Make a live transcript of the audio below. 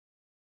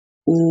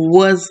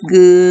What's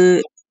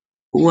good?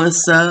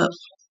 What's up?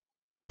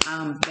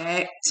 I'm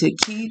back to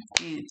keep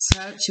in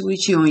touch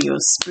with you on your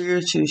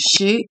spiritual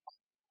shit,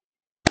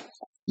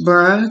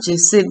 bruh.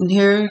 Just sitting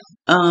here,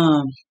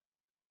 and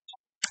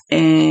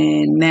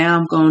now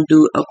I'm gonna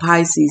do a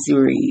Pisces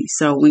read.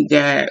 So we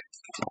got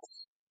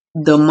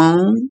the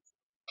moon.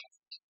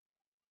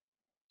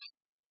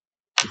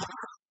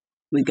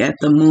 We got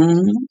the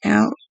moon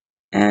out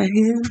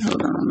here.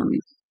 Hold on, let me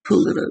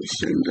pull it up,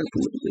 straighten it up a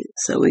little bit.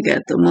 So we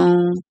got the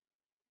moon.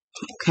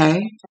 Okay.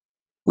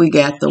 We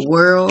got the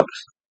world.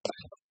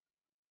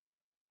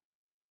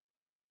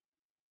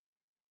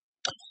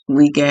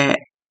 We got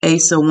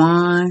Ace of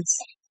Wands.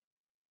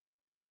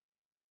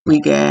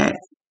 We got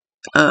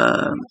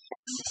uh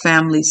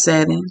family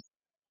setting,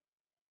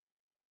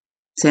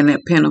 Ten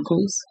of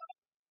Pentacles.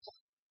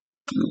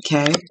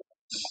 Okay.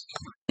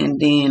 And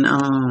then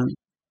I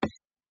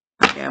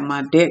got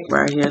my deck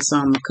right here, so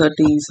I'm gonna cut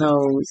these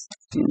holes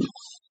in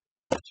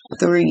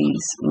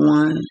threes.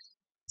 One,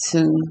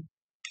 two,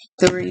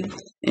 three.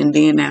 And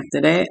then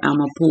after that I'm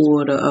gonna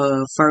pull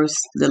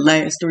the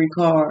last three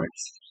cards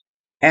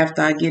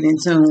after I get in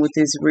tune with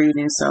this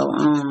reading. So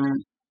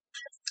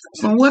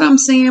from what I'm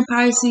seeing,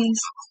 Pisces,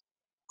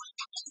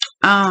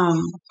 um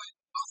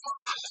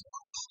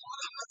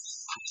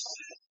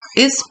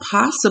it's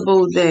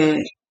possible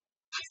that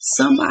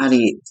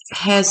somebody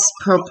has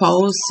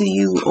proposed to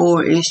you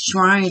or is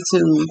trying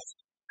to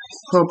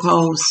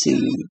propose to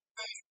you.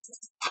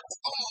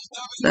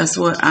 That's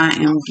what I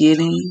am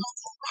getting.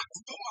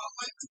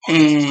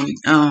 And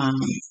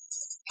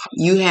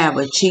you have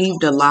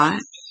achieved a lot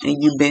and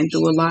you've been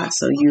through a lot.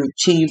 So you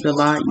achieved a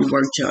lot. You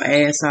worked your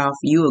ass off.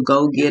 You a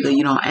go-getter.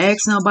 You don't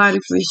ask nobody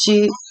for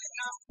shit.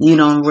 You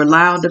don't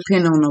rely or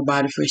depend on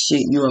nobody for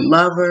shit. You a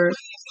lover,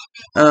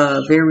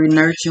 very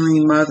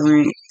nurturing,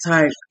 mothering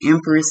type,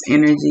 empress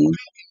energy.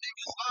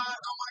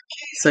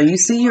 So you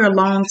see your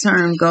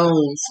long-term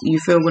goals. You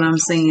feel what I'm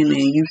saying? And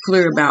you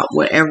clear about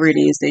whatever it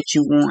is that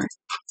you want.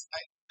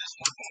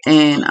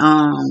 And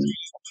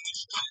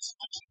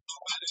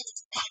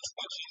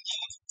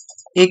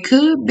it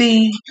could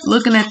be,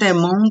 looking at that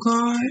moon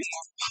card,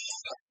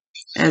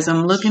 as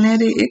I'm looking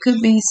at it, it could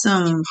be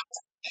some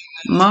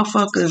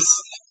motherfuckers.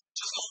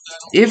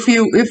 If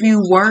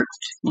you worked,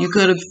 you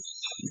could have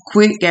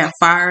quit, got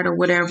fired or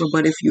whatever.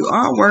 But if you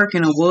are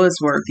working or was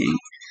working,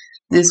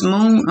 this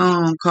moon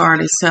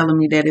card is telling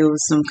me that it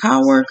was some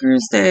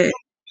coworkers that,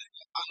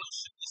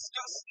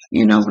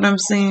 you know what I'm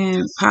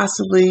saying,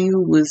 possibly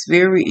was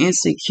very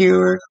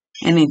insecure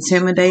and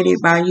intimidated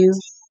by you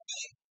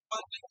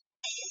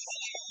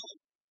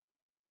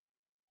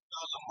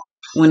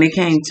when it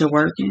came to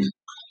working.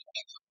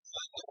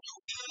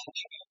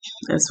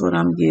 That's what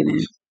I'm getting.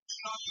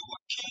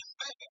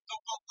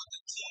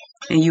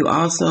 And you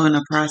also in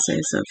the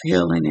process of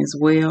healing as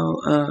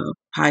well,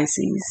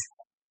 Pisces.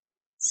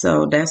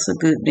 So that's a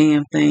good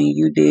damn thing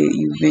you did.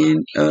 You've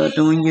been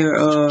doing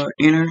your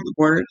inner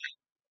work,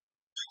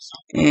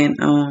 and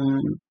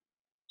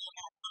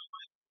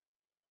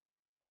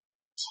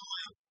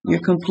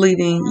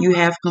you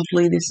have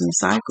completed some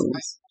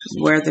cycles,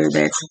 whether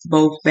that's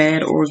both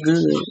bad or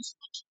good.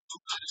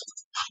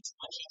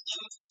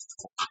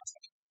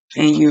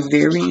 And you're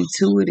very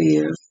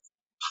intuitive.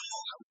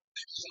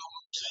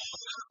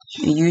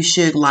 And you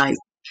should, like,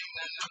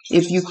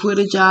 if you quit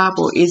a job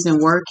or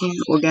isn't working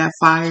or got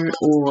fired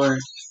or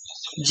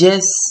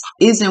just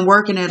isn't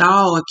working at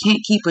all or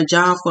can't keep a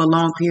job for a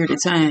long period of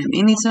time,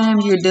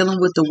 anytime you're dealing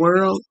with the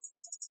world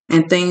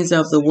and things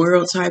of the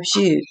world type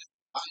shit,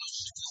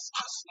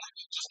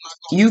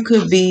 you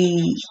could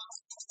be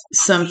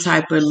some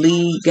type of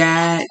lead,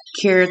 guide,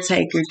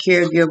 caretaker,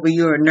 caregiver.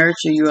 You're a nurturer,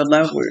 you're a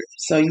lover.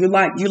 So you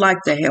like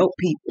to help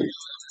people.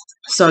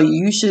 So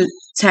you should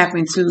tap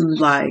into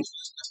like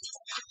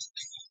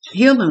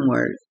healing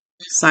work,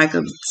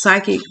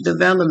 psychic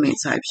development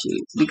type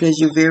shit, because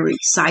you're very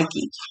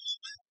psychic.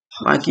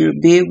 Like you're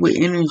big with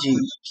energy,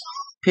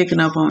 picking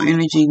up on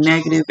energy,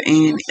 negative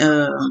and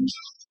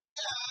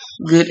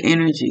good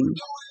energy.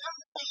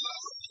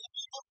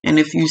 And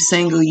if you're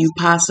single, you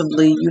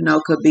possibly,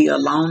 could be a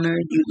loner.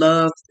 You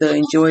love the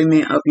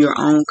enjoyment of your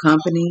own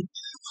company,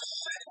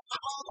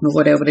 or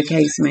whatever the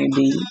case may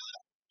be.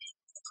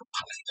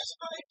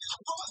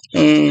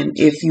 And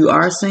if you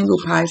are single,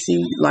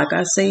 Pisces, like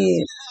I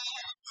say,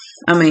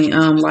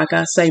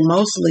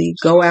 mostly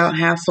go out,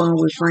 have fun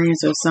with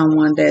friends or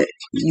someone that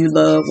you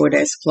love or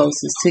that's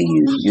closest to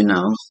you,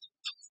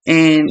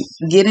 and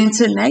get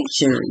into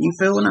nature. You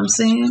feel what I'm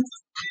saying?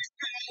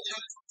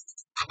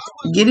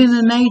 Get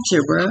into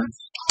nature, bruh.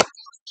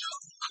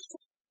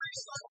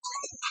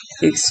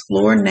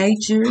 Explore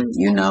nature,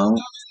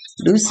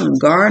 do some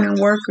garden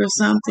work or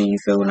something. You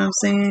feel what I'm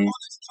saying?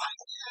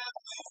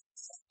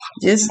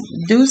 Just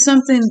do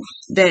something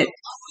that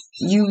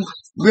you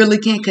really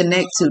can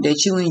connect to,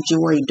 that you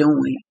enjoy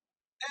doing.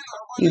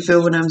 You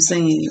feel what I'm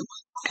saying?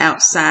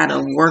 Outside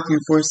of working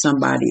for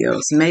somebody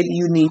else. Maybe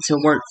you need to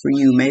work for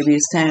you. Maybe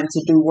it's time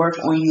to do work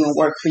on you and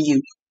work for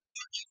you.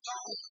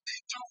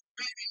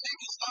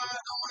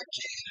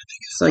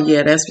 So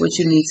yeah, that's what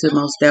you need to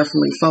most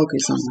definitely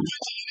focus on.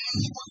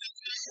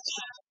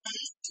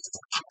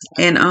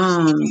 And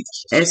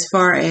as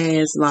far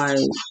as like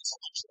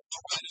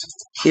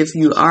if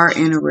you are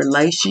in a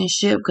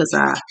relationship, because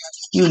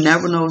you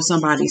never know if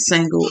somebody's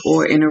single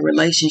or in a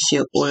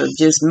relationship or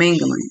just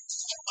mingling.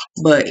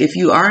 But if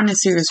you are in a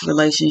serious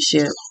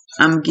relationship,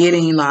 I'm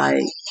getting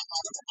like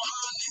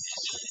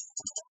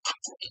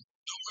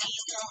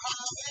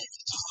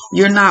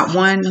you're not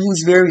one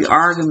who's very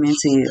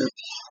argumentative.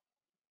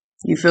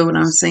 You feel what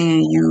I'm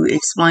saying? You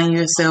explain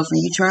yourself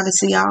and you try to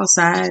see all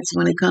sides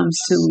when it comes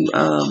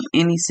to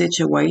any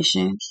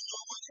situation.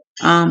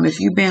 If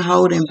you've been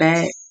holding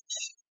back,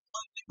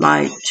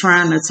 like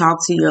trying to talk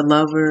to your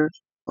lover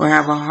or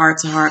have a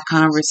heart-to-heart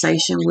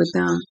conversation with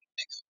them,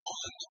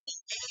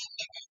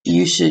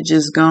 you should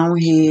just go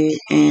ahead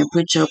and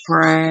put your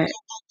pride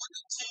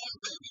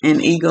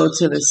and ego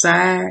to the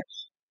side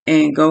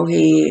and go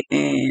ahead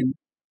and,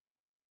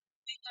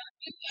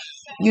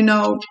 you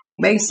know,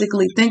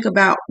 basically think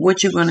about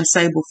what you're going to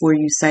say before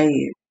you say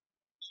it.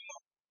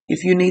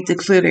 If you need to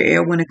clear the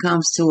air when it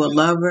comes to a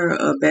lover,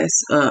 a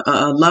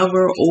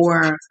lover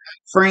or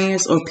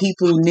friends or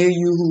people near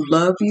you who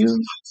love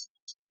you,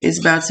 it's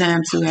about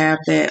time to have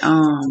that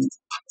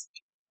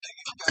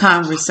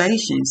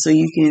conversation so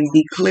you can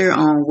be clear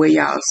on where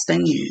y'all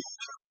stand.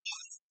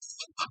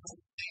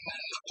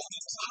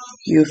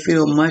 You'll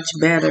feel much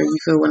better. You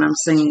feel what I'm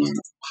saying?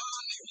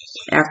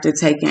 After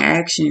taking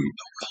action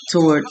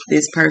toward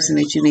this person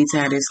that you need to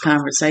have this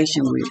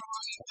conversation with.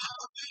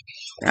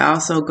 It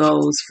also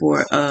goes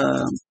for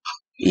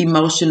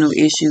emotional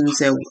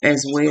issues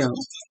as well.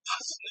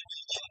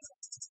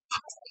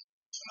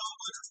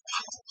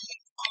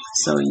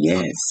 So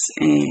yes,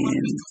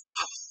 and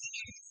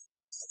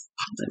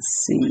let's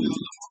see.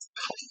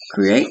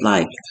 Create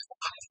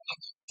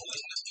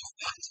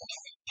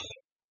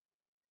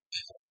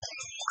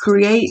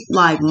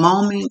like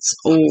moments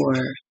or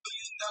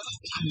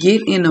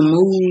get in a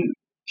mood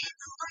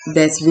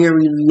that's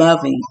very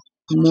loving,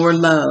 more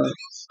love.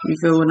 You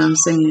feel what I'm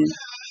saying?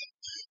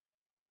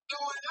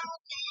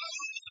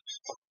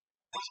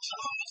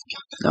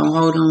 Don't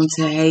hold on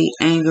to hate,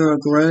 anger, or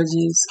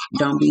grudges.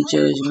 Don't be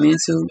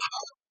judgmental.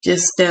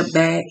 Just step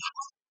back.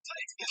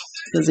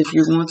 Because if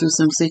you're going through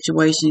some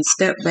situation,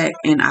 step back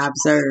and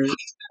observe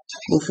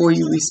before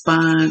you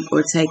respond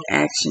or take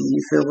action.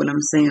 You feel what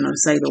I'm saying? Or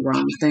say the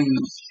wrong thing.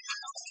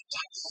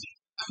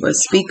 But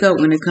speak up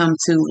when it comes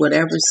to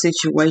whatever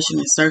situation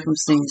and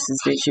circumstances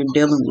that you're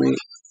dealing with.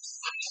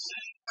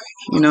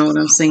 You know what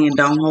I'm saying?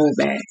 Don't hold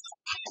back.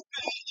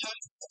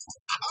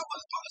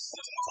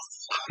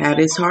 Have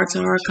this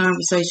heart-to-heart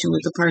conversation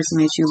with the person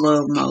that you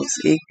love most.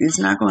 It's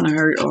not going to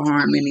hurt or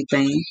harm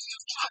anything.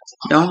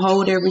 Don't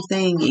hold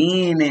everything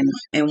in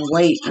and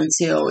wait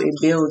until it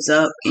builds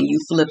up and you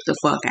flip the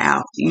fuck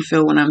out. You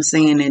feel what I'm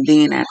saying? And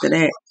then after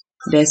that,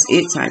 that's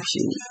it type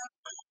shit.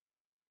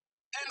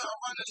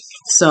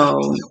 So,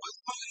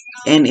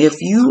 and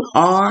if you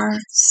are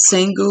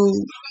single,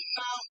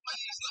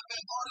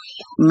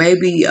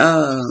 maybe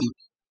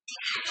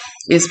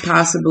it's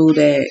possible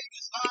that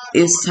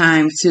it's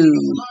time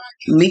to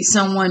meet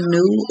someone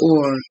new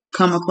or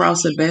come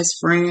across a best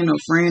friend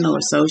or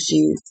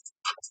associate.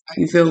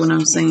 You feel what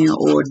I'm saying?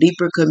 Or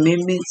deeper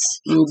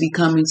commitments will be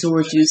coming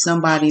towards you.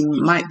 Somebody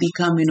might be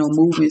coming or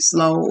moving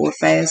slow or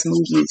fast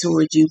movement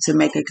towards you to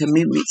make a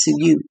commitment to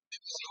you.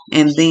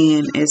 And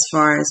then as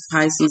far as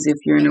Pisces, if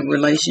you're in a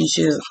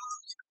relationship,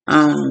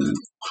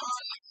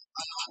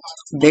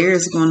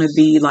 there's going to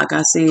be, like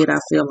I said, I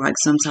feel like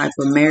some type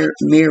of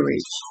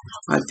marriage.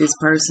 Like this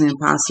person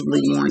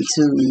possibly want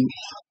to,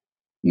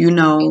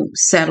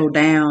 settle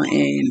down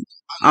and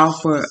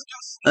offer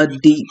a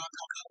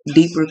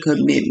deeper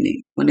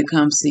commitment when it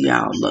comes to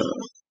y'all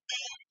love.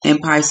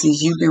 And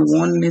Pisces, you've been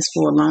wanting this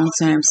for a long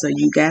time, so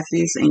you got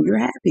this and you're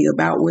happy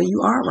about where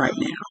you are right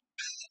now.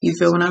 You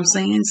feel what I'm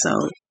saying?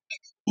 So,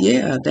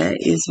 yeah, that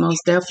is most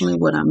definitely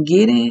what I'm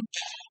getting.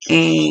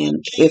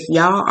 And if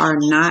y'all are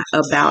not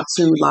about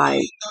to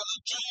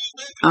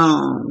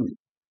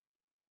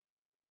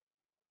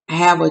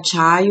have a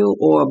child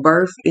or a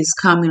birth is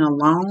coming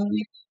along,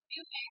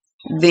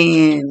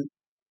 then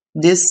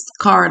this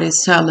card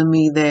is telling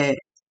me that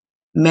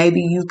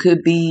maybe you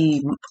could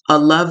be a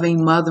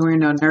loving,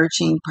 mothering, or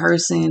nurturing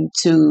person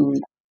to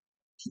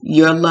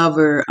your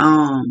lover,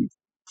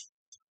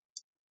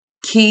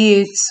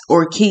 kids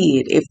or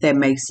kid, if that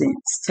makes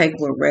sense. Take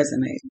what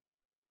resonates.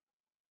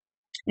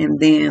 And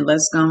then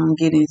let's go and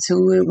get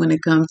into it when it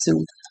comes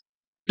to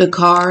the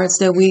cards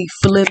that we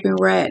flipping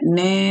right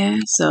now.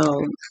 So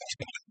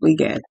we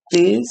got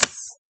this,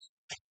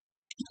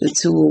 the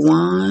Two of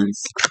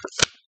Wands.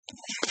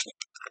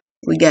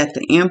 We got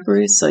the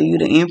Empress, so you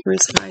the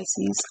Empress,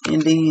 Pisces.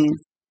 And then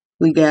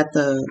we got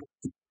the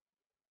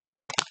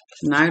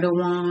Knight of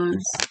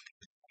Wands,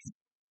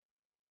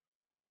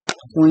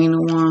 Queen of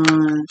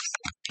Wands.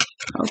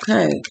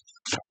 Okay.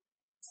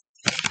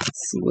 Let's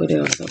see what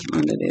else up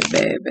under that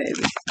bad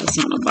baby. What's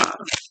on the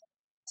bottom?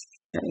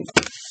 Okay.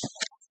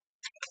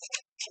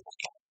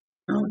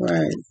 All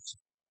right.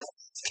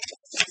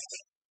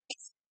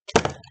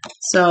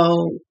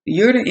 So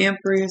you're the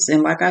Empress,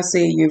 and like I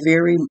said, you're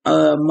very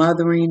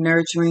mothering,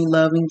 nurturing,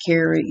 loving,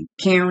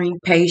 caring,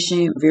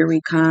 patient,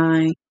 very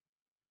kind,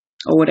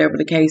 or whatever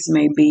the case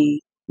may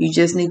be. You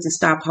just need to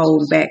stop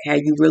holding back how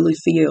you really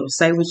feel.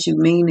 Say what you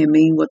mean and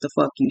mean what the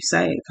fuck you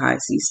say,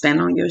 Pisces. Stand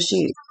on your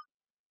shit.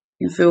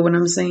 You feel what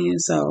I'm saying?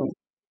 So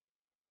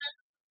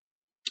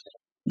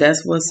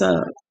that's what's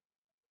up.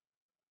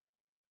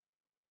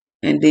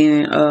 And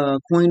then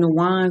Queen of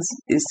Wands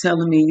is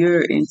telling me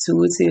you're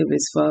intuitive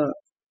as fuck.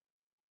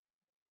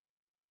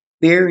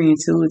 Very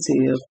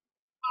intuitive.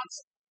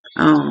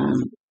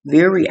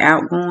 Very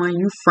outgoing.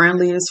 You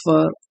friendly as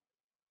fuck.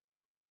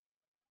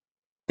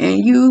 And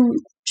you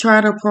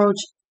try to approach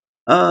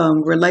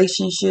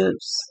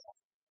relationships.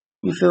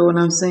 You feel what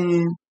I'm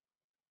saying?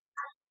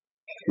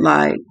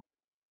 Like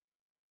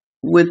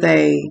with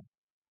a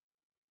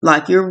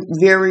like you're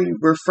very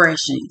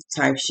refreshing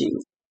type shit.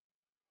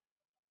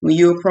 When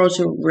you approach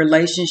a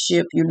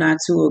relationship, you're not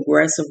too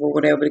aggressive or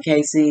whatever the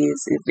case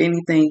is. If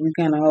anything, you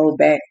kind of hold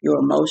back your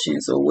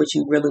emotions or what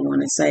you really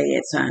want to say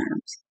at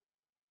times.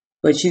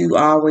 But you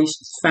always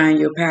find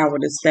your power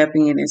to step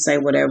in and say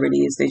whatever it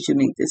is that you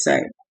need to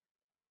say.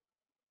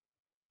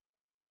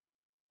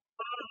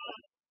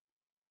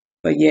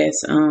 But yes,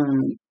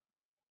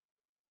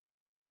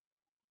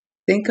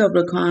 think of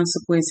the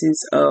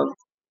consequences of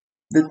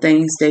the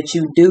things that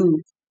you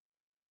do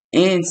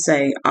and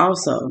say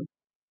also.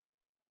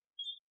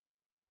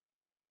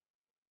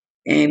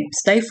 And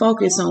stay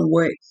focused on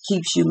what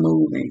keeps you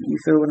moving. You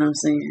feel what I'm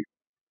saying?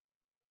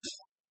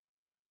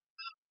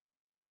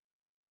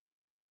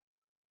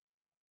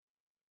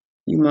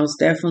 You most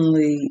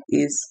definitely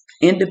is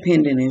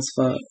independent as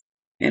fuck.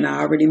 And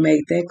I already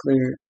made that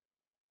clear.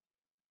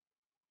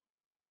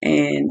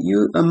 And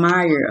you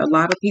admire, a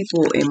lot of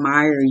people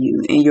admire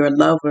you, and your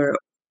lover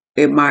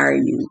admire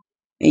you.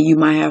 And you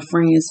might have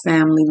friends,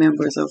 family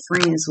members, or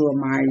friends who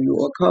admire you,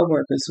 or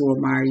coworkers who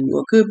admire you,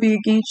 or could be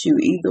against you,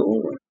 either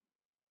or.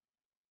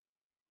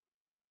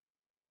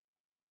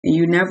 And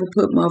you never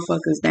put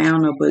motherfuckers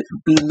down or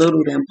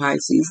belittle them,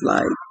 Pisces.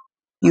 Like,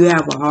 you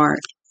have a heart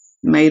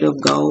made of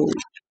gold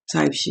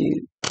type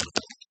shit.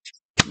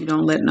 You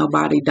don't let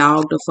nobody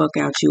dog the fuck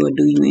out you or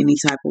do you any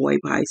type of way,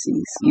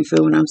 Pisces. You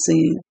feel what I'm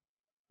saying?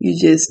 You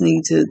just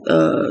need to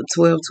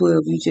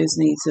 12-12. You just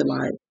need to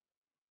like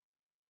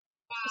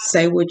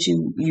say what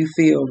you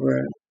feel,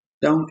 bro.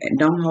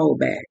 Don't hold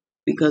back,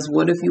 because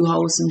what if you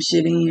hold some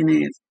shit in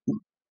and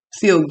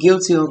feel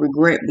guilty or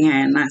regret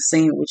behind not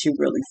saying what you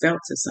really felt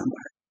to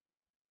somebody?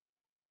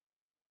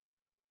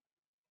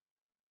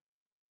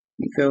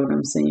 You feel what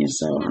I'm saying?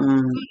 So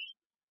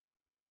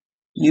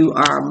you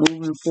are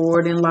moving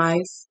forward in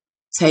life,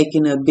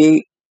 taking a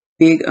big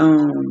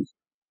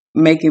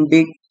making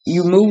big.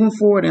 You moving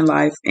forward in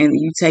life and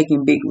you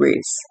taking big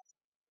risks.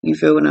 You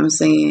feel what I'm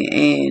saying?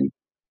 And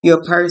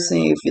your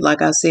person, if you,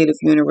 like I said, if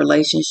you're in a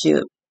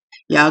relationship,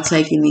 y'all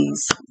taking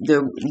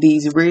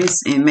these risks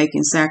and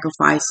making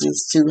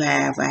sacrifices to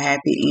have a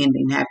happy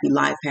ending, happy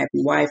life, happy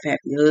wife,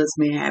 happy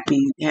husband,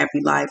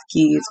 happy life,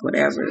 kids,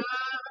 whatever.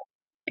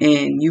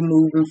 And you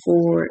moving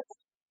forward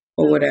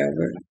or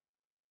whatever,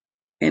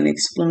 and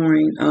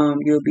exploring.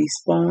 You'll be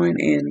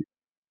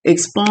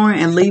exploring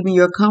and leaving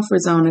your comfort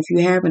zone if you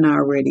haven't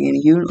already.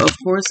 And you, of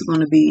course, are going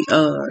to be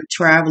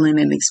traveling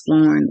and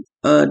exploring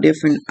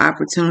different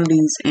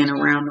opportunities and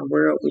around the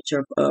world with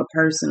your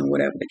person, or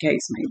whatever the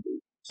case may be.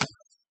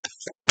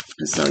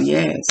 So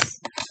yes,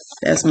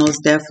 that's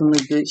most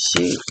definitely good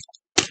shit.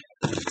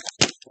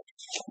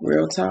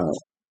 Real talk.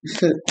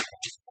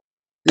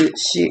 Good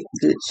shit,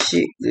 good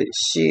shit, good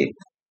shit.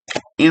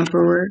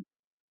 Emperor.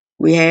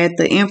 We had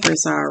the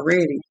Empress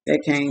already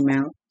that came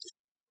out.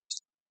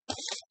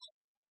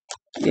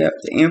 Yep,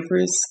 the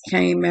Empress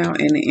came out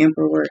and the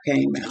Emperor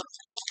came out.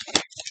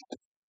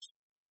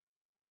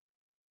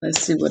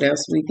 Let's see what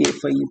else we get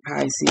for you,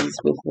 Pisces,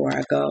 before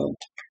I go.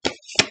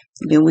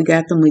 Then we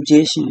got the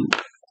Magician.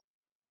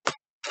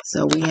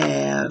 So we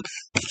have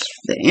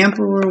the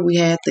Emperor, we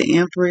had the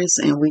Empress,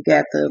 and we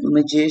got the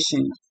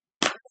Magician.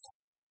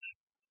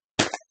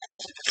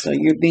 So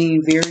you're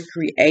being very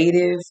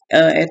creative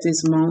at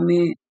this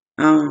moment.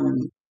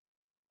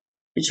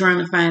 You're trying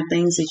to find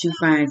things that you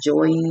find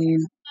joy in.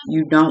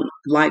 You don't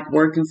like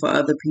working for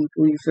other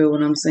people. You feel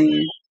what I'm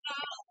saying?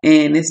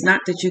 And it's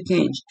not that you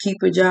can't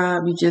keep a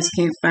job. You just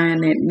can't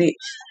find that niche,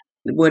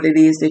 what it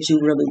is that you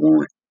really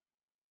want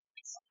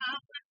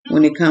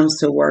when it comes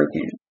to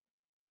working.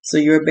 So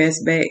your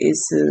best bet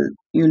is to,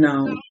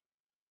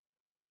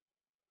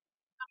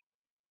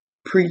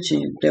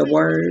 preaching the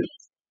word,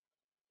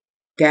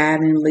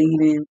 guiding,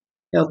 leading,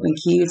 helping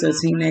kids or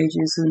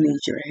teenagers who need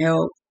your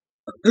help.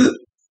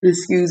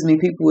 Excuse me,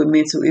 people with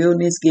mental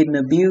illness, getting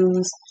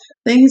abused,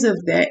 things of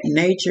that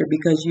nature,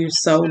 because you're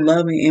so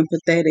loving,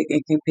 empathetic,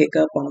 and can pick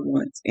up on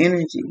one's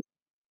energy.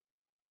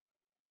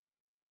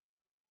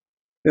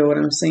 Feel what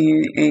I'm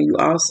saying? And you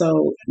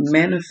also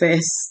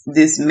manifest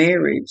this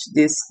marriage,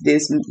 this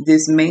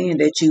man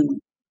that you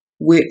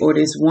with, or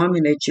this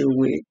woman that you're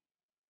with.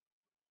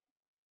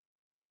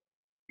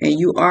 And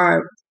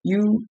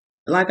you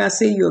like I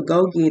said, you'll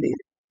go get it.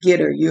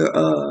 getter.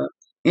 You're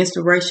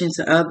inspiration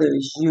to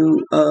others.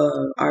 You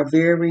are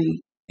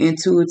very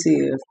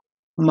intuitive,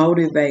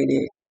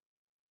 motivated,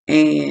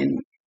 and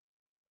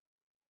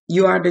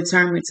you are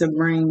determined to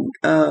bring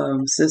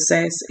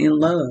success in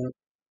love.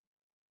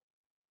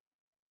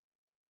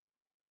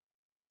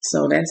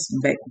 So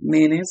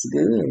man, that's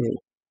good.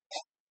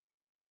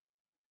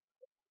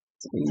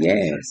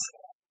 Yes.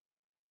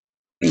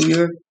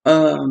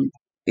 And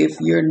if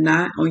you're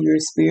not on your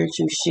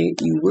spiritual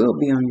shit, you will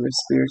be on your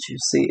spiritual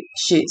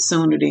shit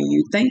sooner than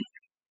you think.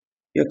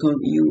 You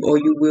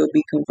will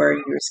be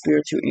converting your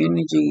spiritual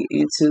energy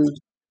into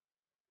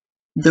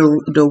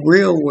the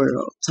real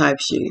world type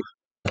shit.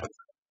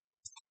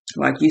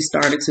 Like you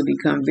started to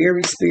become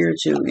very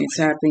spiritual and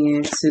tapping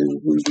into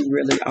who you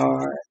really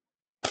are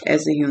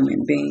as a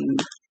human being.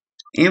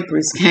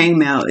 Empress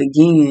came out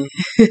again.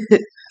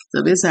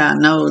 So this how I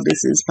know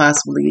this is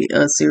possibly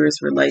a serious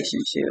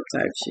relationship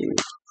type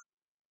shit.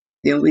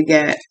 Then we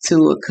got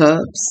Two of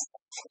Cups.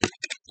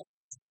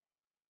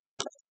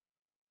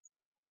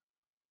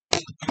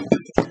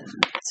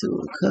 Two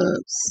of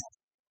Cups.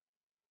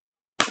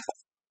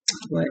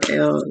 What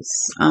else?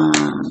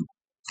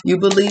 You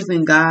believe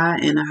in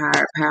God and a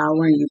higher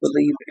power, and you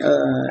believe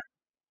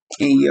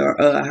in your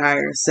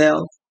higher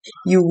self.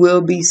 You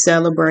will be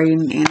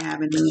celebrating and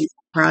having new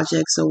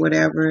projects or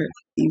whatever.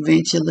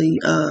 Eventually,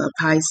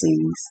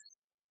 Pisces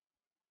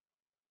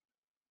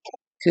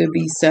could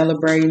be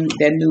celebrating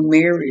that new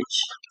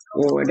marriage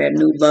or that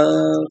new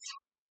love.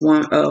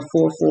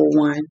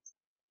 441.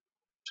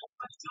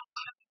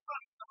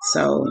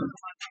 So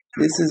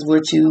this is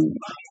what you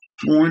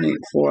wanted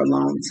for a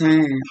long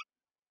time,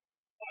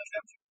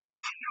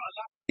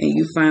 and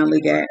you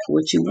finally got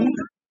what you want.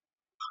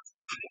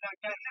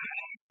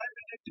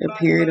 A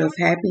period of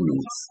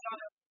happiness.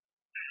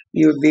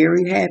 You're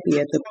very happy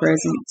at the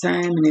present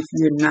time, and if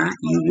you're not,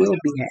 you will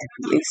be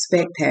happy.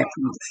 Expect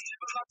happiness.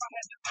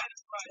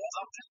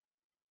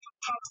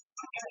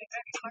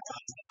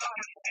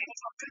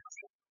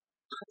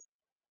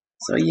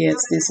 So yes,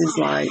 this is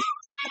like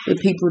the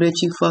people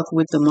that you fuck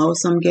with the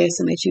most. I'm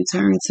guessing that you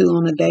turn to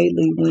on a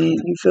daily when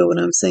you feel what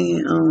I'm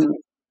saying.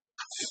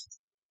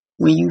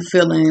 When you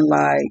feeling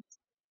like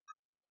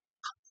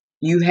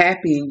you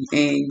happy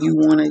and you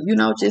wanna,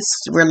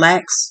 just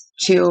relax,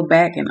 chill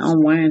back, and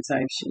unwind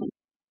type shit.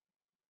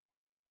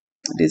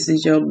 This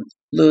is your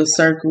little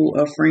circle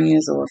of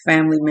friends or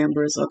family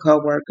members or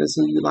coworkers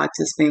who you like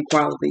to spend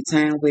quality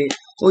time with.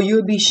 Or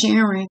you'll be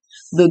sharing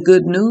the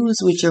good news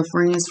with your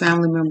friends,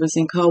 family members,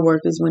 and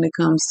coworkers when it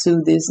comes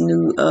to this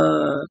new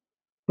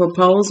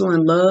proposal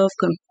in love,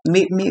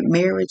 commitment,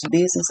 marriage,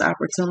 business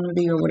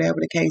opportunity, or whatever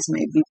the case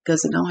may be.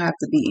 Because it don't have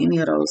to be any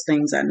of those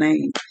things I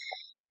named.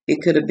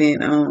 It could have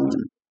been,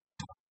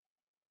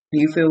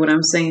 you feel what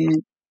I'm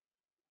saying?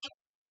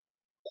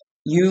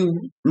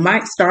 You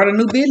might start a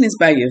new business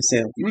by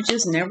yourself. You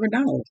just never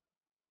know.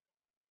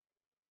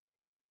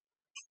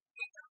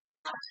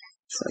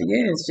 So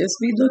yes, just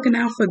be looking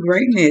out for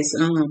greatness,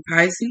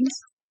 Pisces.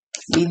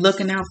 Be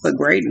looking out for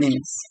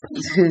greatness.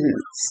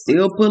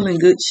 Still pulling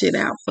good shit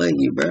out for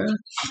you, bruh.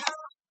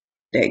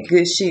 That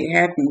good shit,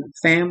 happy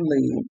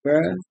family,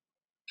 bruh.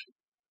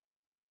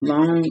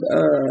 Long,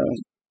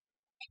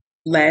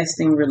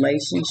 lasting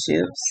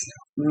relationships,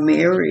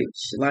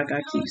 marriage, like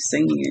I keep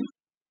saying.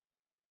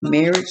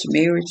 Marriage,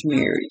 marriage,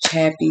 marriage.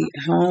 Happy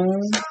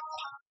home.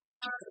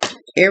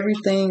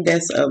 Everything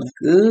that's of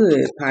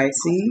good,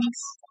 Pisces.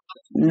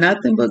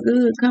 Nothing but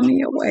good coming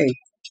your way.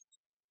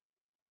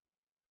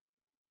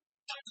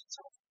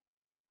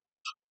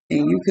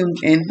 And you can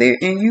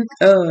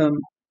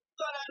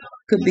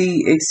could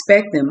be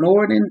expecting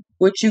more than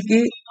what you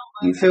get.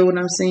 You feel what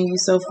I'm saying? You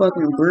so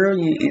fucking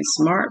brilliant and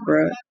smart,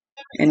 bruh,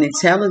 and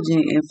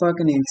intelligent and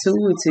fucking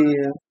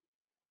intuitive.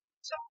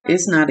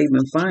 It's not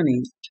even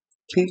funny.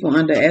 People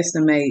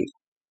underestimate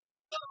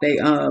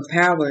their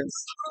powers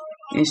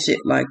and shit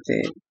like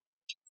that.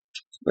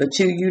 But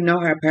you know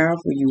how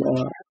powerful you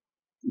are.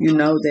 You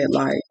know that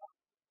like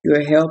you're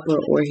a helper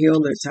or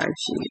healer type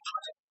shit.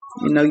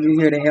 You know you're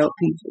here to help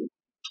people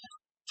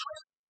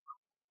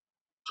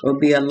or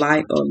be a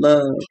light or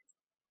love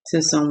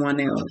to someone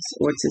else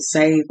or to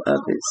save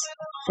others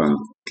from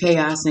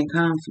chaos and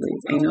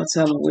conflict. Ain't no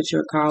telling what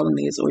your calling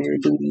is or your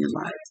duty in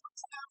life.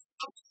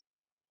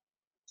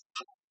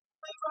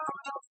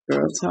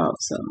 Girl, talk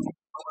something.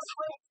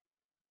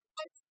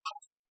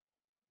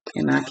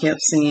 And I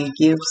kept seeing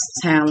gifts,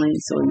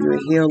 talents, or you're a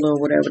healer,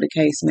 whatever the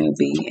case may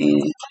be.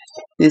 And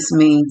this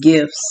means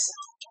gifts.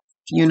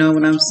 You know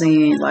what I'm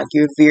saying? Like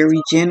you're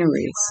very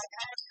generous.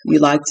 You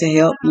like to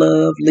help,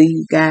 love,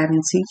 lead, guide,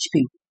 and teach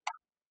people.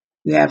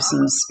 You have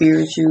some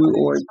spiritual,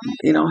 or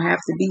it don't have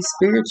to be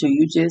spiritual.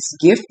 You just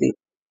gifted.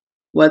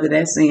 Whether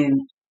that's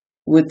in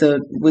with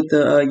the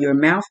your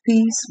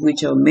mouthpiece,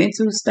 with your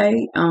mental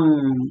state.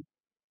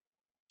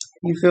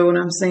 You feel what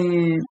I'm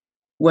saying?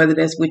 Whether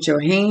that's with your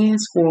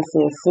hands,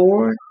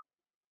 444,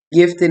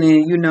 gifted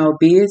in,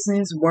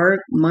 business,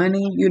 work,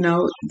 money,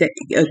 that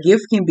a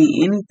gift can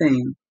be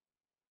anything.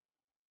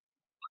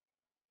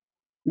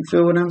 You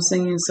feel what I'm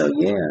saying? So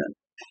yeah.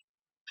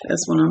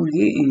 That's what I'm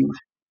getting.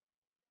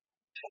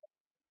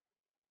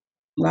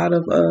 A lot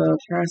of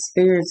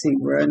prosperity,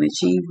 bro, and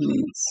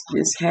achievements.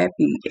 Just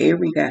happy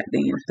every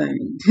goddamn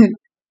thing.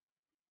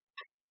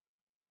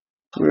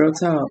 Real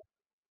talk.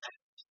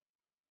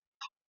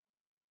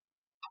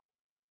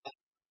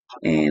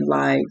 And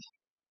like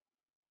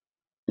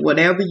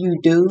whatever you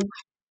do,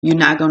 you're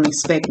not gonna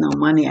expect no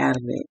money out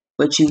of it.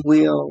 But you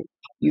will,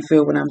 you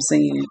feel what I'm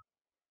saying?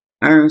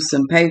 Earn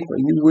some paper.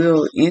 You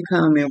will,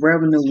 income and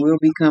revenue will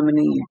be coming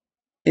in.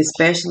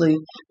 Especially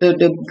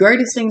the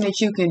greatest thing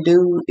that you can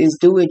do is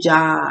do a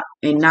job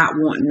and not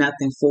want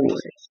nothing for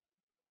it.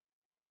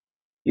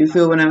 You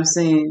feel what I'm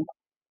saying?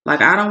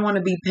 Like I don't want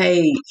to be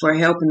paid for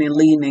helping and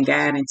leading and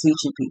guiding and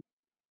teaching people.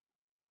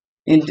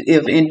 And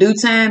if in due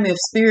time, if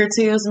spirit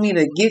tells me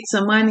to get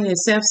some money and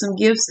accept some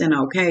gifts, then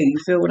okay. You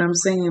feel what I'm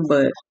saying?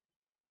 But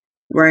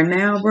right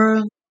now,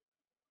 bro,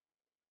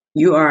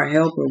 you are a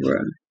helper,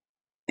 bro,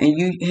 and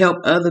you help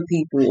other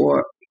people,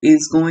 or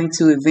is going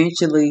to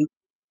eventually,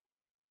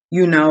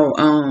 you know,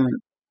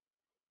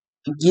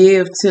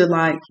 give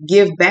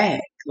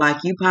back. Like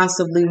you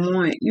possibly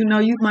want, you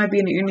might be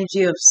in the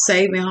energy of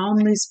saving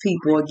homeless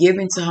people or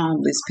giving to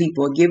homeless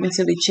people or giving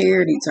to the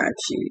charity type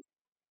shit.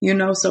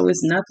 So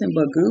it's nothing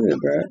but good,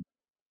 bro.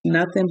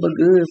 Nothing but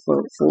good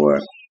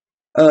for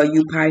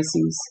you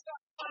Pisces,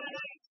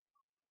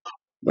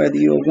 whether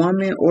you're a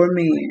woman or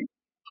man.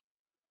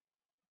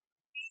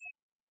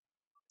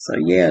 So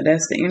yeah,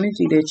 that's the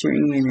energy that you're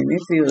in, and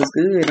it feels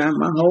good.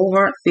 My whole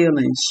heart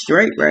feeling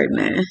straight right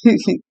now.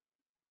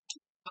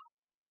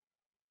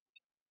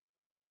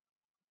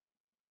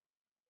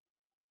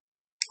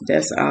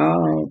 That's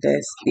all.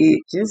 That's it.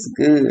 Just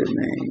good,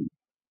 man.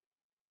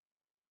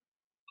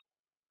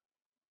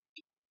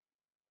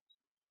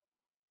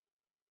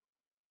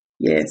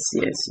 Yes,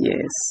 yes,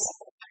 yes.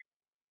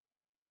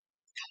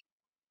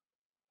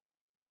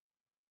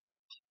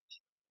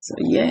 So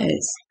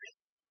yes,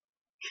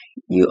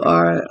 you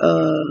are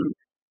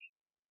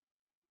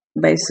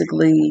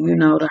basically,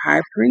 the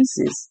high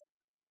priestess,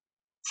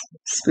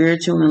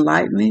 spiritual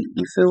enlightenment.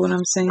 You feel what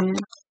I'm saying?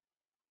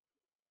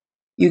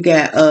 You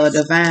got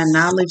divine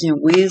knowledge and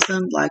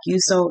wisdom. Like you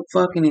so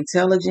fucking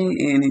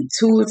intelligent and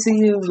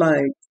intuitive.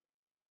 Like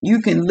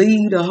you can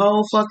lead a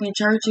whole fucking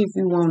church if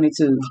you wanted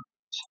to.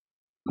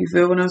 You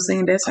feel what I'm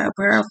saying? That's how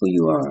powerful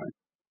you are.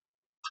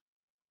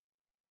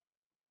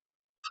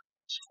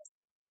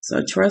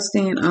 So trust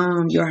in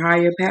your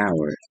higher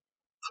power.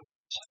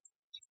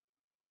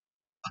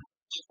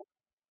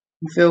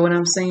 You feel what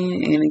I'm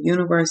saying? And the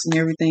universe and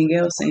everything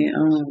else,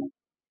 and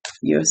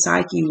your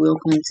psyche will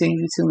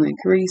continue to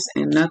increase,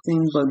 and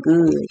nothing but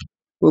good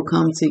will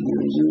come to you.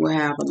 And you will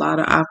have a lot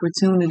of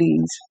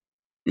opportunities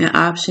and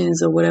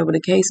options, or whatever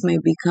the case may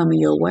be, coming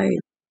your way.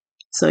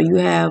 So you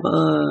have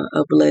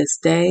a blessed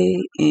day,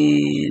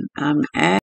 and I'm